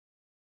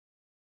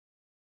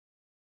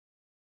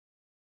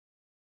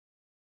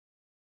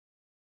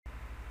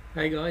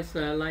Hi guys,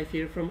 Leif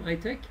here from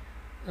iTech.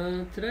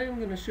 Today I'm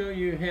going to show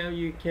you how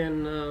you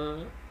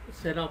can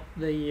set up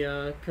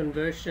the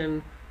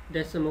conversion,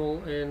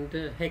 decimal and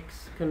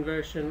hex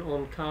conversion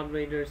on card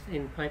readers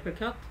in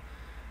PaperCut.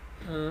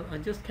 I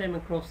just came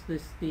across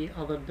this the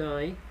other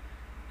day,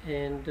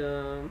 and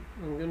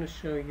I'm going to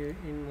show you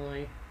in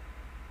my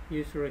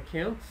user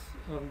accounts.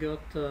 I've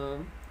got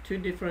two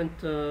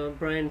different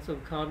brands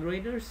of card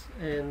readers,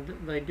 and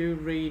they do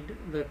read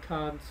the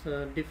cards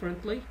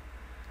differently.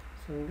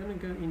 So I'm going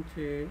to go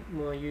into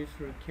my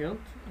user account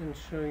and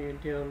show you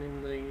down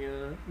in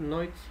the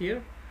notes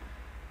here.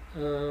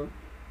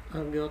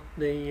 I've got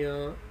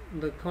the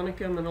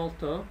Konica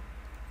Minolta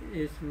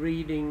is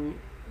reading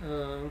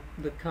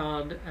the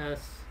card as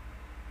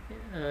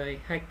a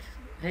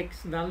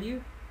hex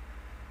value,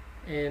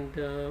 and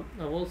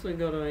I've also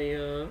got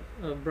a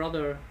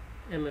brother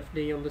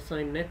MFD on the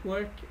same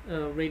network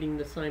reading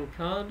the same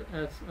card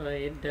as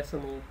a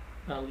decimal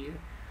value.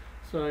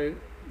 So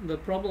the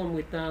problem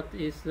with that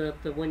is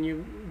that when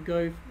you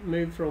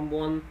move from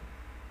one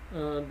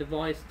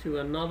device to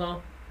another,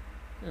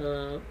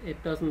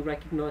 it doesn't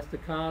recognize the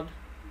card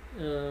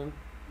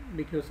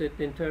because it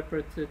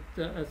interprets it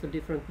as a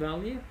different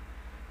value.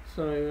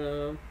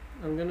 So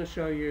I'm going to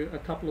show you a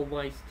couple of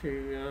ways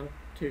to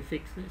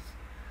fix this.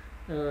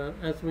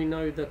 As we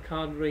know, the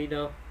card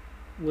reader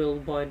will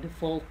by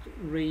default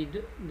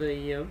read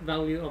the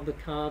value of the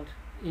card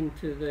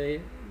into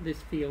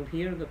this field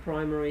here, the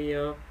primary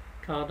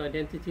card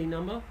identity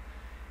number.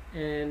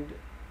 And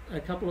a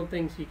couple of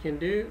things you can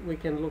do: we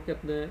can look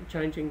at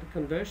changing the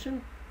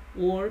conversion,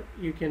 or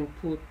you can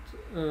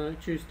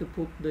choose to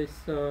put this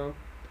the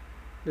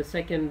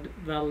second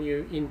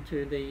value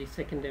into the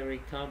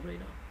secondary card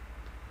reader.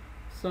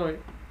 So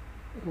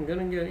I'm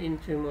going to go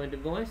into my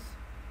device,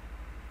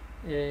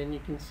 and you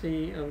can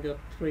see I've got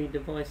three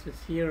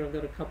devices here. I've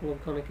got a couple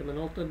of Konica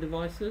Minolta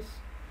devices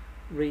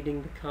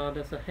reading the card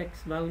as a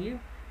hex value,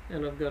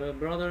 and I've got a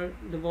brother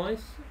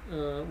device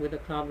with a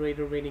card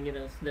reader reading it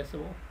as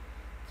decimal.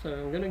 So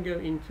I'm going to go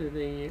into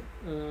the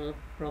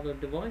brother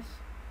device.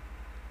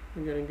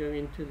 I'm going to go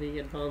into the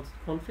advanced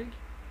config,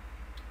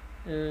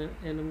 and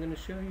I'm going to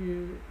show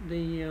you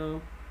the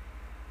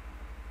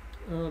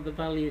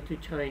value to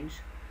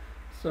change.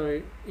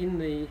 So I'm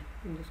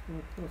just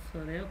going to cross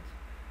that out.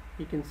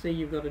 You can see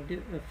you've got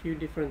a few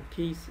different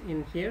keys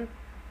in here,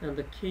 and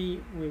the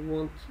key we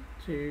want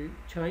to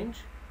change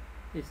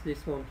is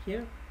this one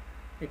here: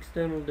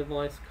 external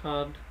device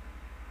card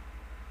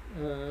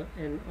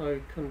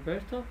NO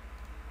converter.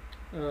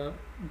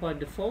 By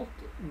default,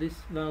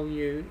 this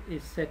value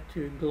is set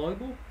to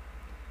global,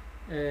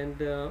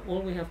 and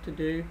all we have to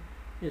do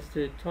is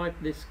to type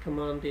this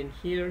command in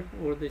here,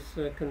 or this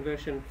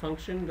conversion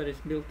function that is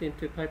built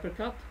into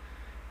PaperCut.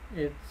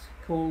 It's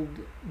called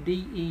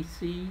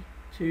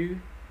DEC2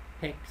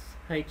 hex,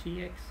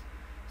 HEX.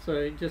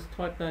 So just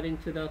type that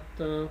into that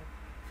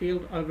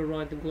field,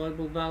 override the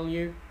global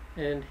value,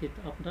 and hit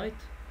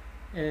update,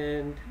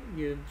 and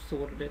you've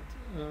sorted it.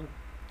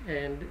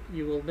 And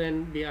you will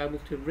then be able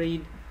to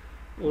read,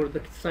 or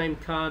the same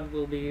card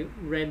will be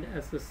read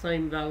as the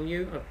same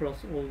value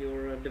across all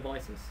your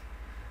devices.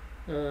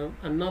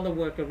 Another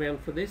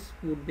workaround for this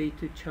would be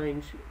to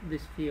change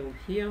this field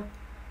here,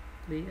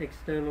 the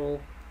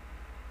external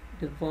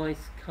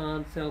device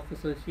card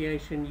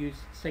self-association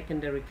use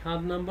secondary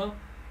card number.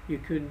 You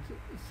could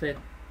set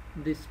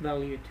this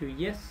value to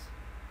yes,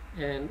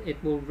 and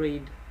it will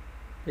read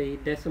the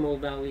decimal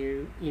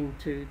value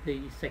into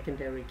the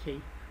secondary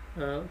key.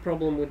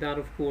 Problem with that,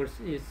 of course,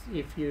 is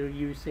if you're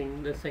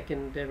using the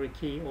secondary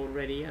key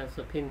already as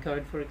a pin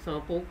code, for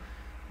example,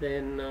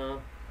 then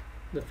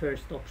the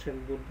first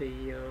option would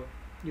be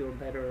your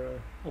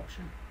better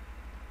option.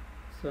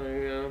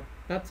 So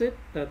that's it.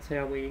 That's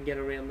how we get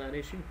around that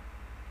issue.